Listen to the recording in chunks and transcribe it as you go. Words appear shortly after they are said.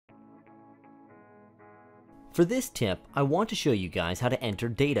For this tip, I want to show you guys how to enter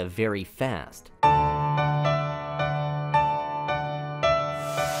data very fast.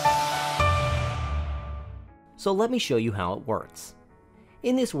 So let me show you how it works.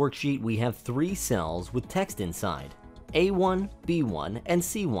 In this worksheet, we have 3 cells with text inside: A1, B1, and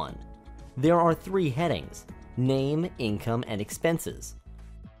C1. There are 3 headings: name, income, and expenses.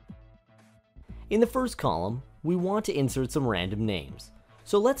 In the first column, we want to insert some random names.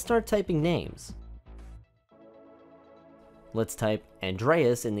 So let's start typing names. Let's type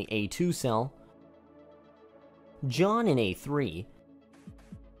Andreas in the A2 cell, John in A3,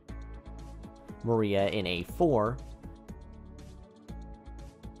 Maria in A4,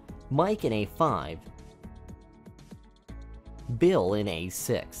 Mike in A5, Bill in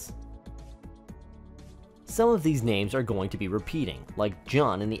A6. Some of these names are going to be repeating, like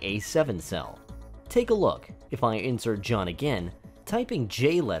John in the A7 cell. Take a look. If I insert John again, typing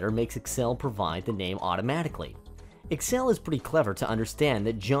J letter makes Excel provide the name automatically. Excel is pretty clever to understand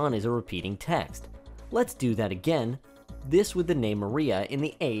that John is a repeating text. Let's do that again, this with the name Maria in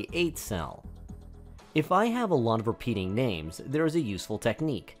the A8 cell. If I have a lot of repeating names, there is a useful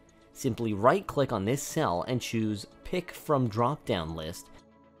technique. Simply right-click on this cell and choose Pick from drop-down list.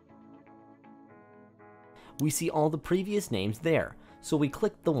 We see all the previous names there, so we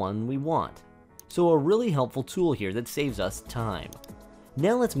click the one we want. So a really helpful tool here that saves us time.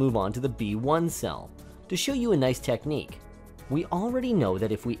 Now let's move on to the B1 cell. To show you a nice technique, we already know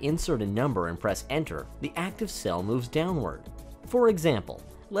that if we insert a number and press enter, the active cell moves downward. For example,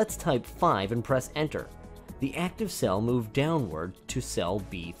 let's type 5 and press enter. The active cell moved downward to cell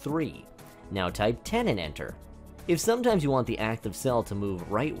B3. Now type 10 and enter. If sometimes you want the active cell to move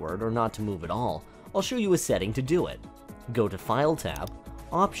rightward or not to move at all, I'll show you a setting to do it. Go to File tab,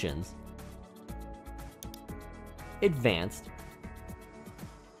 Options, Advanced,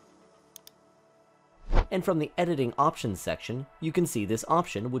 and from the Editing Options section, you can see this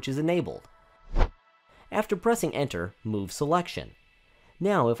option which is enabled. After pressing enter, move Selection.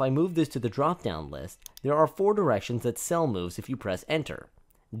 Now if I move this to the drop-down list, there are 4 directions that cell moves if you press enter: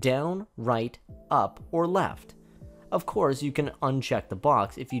 down, right, up, or left. Of course, you can uncheck the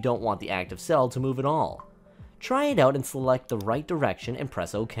box if you don't want the active cell to move at all. Try it out and select the right direction and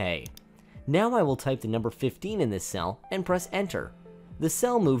press OK. Now I will type the number 15 in this cell and press enter. The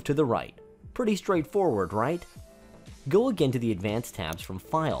cell moved to the right. Pretty straightforward, right? Go again to the Advanced tabs from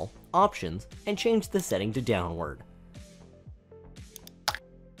File, Options, and change the setting to downward.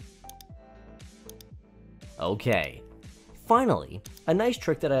 Okay. Finally, a nice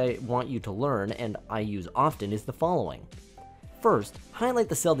trick that I want you to learn and I use often is the following. First, highlight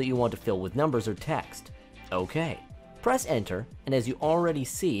the cell that you want to fill with numbers or text. Okay. Press enter, and as you already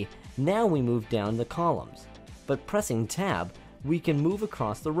see, now we move down the columns. But pressing tab, we can move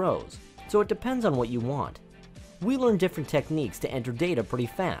across the rows. So it depends on what you want. We learn different techniques to enter data pretty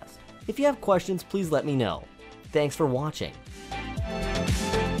fast. If you have questions, please let me know. Thanks for watching.